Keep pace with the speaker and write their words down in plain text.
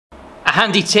A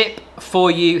handy tip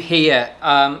for you here,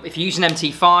 if you use an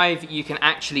MT5, you can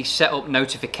actually set up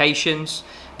notifications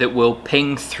that will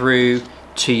ping through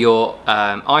to your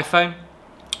iPhone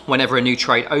whenever a new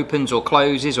trade opens or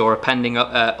closes or a pending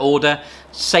order.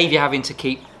 Save you having to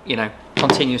keep, you know,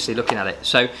 continuously looking at it.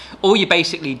 So all you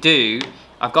basically do,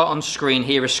 I've got on screen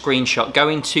here a screenshot. Go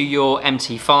into your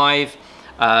MT5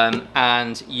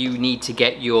 and you need to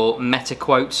get your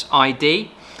MetaQuotes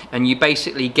ID, and you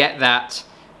basically get that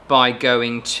by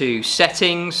going to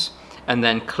settings and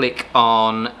then click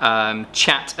on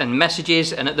chat and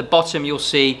messages, and at the bottom you'll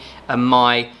see a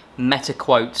my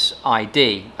MetaQuotes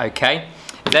ID. Okay,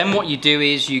 then what you do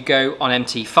is you go on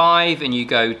MT5 and you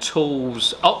go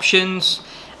tools options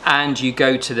and you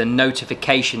go to the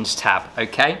notifications tab.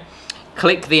 Okay,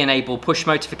 click the enable push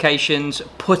notifications,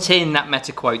 put in that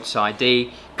MetaQuotes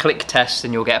ID, click test,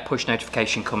 and you'll get a push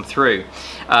notification come through.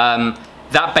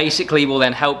 That basically will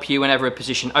then help you whenever a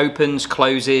position opens,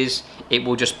 closes, it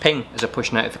will just ping as a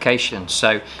push notification.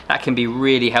 So that can be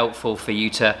really helpful for you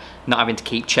to not having to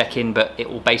keep checking, but it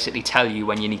will basically tell you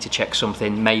when you need to check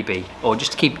something maybe, or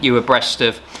just to keep you abreast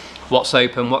of what's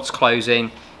open, what's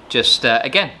closing, just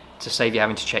again, to save you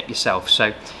having to check yourself.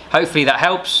 So hopefully that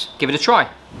helps. Give it a try.